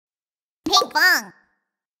Pinkfong.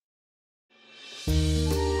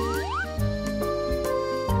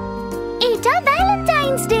 এটা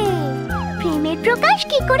Valentine's day. প্রেমের প্রকাশ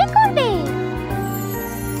কি করে করবে?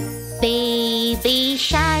 Baby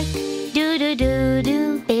Shark do do do do,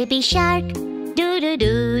 baby Shark do do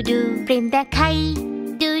do do, প্রেম দেখাই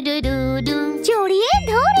ডু ডু ডু ডু, জড়িয়ে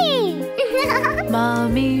ধরে।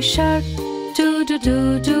 মামি Shark do do do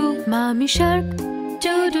do, মামি Shark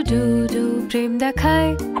do do do do, প্রেম দেখায়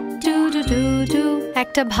ডু ডু ডু ডু,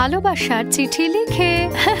 একটা ভালোবাসার চিঠি লিখে।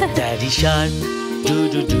 Daddy Shark do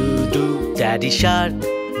do do do, daddy Shark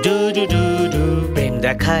do do do do, প্রেম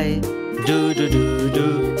দেখায় ডু ডু ডু ডু,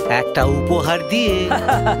 একটা উপহার দিয়ে।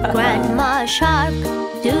 Grandma Shark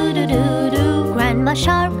do do do do, grandma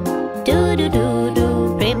Shark do do do do,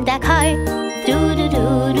 প্রেম দেখায় do do do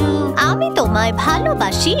do, আমি তোমায়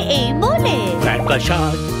ভালোবাসি এই বলে। Grandpa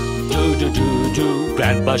Shark do do do do,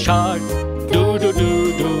 grandpa Shark do do do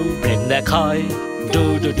do, প্রেম দেখায় ডু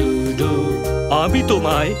ডু ডু ডু, আমি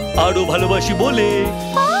তোমায় আরো ভালোবাসি বলে।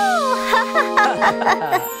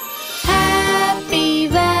 Happy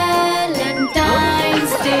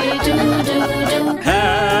Valentine's day do do do,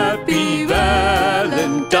 happy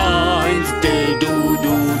Valentine's day do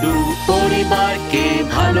do do, পরিবারকে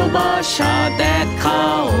ভালোবাসা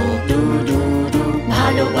দেখাও ডু ডু ডু,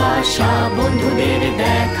 ভালোবাসা বন্ধুদের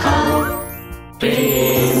দেখাও,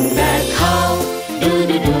 প্রেম দেখাও ডু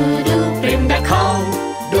ডু ডু ডু, প্রেম দেখাও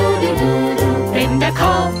ডু ডু ডু ডু, প্রেম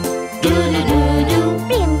দেখাও ডু ডু ডু ডু,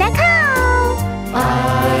 প্রেম দেখাও। I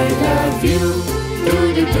love you do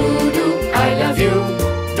do do do, I love you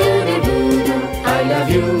do do do do, I love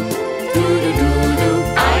you do do do do,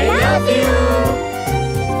 I love you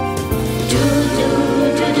do do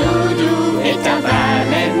do do do, এটা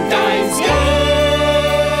Valentine's day.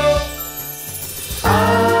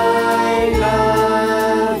 I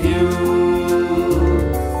love you,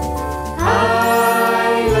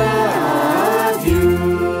 I love you,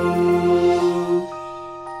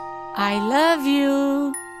 I love you.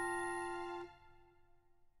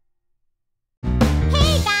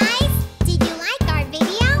 Hey guys, did you like our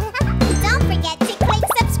video? Don't forget to click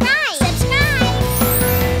subscribe.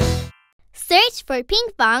 Search for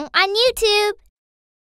Pinkfong on YouTube.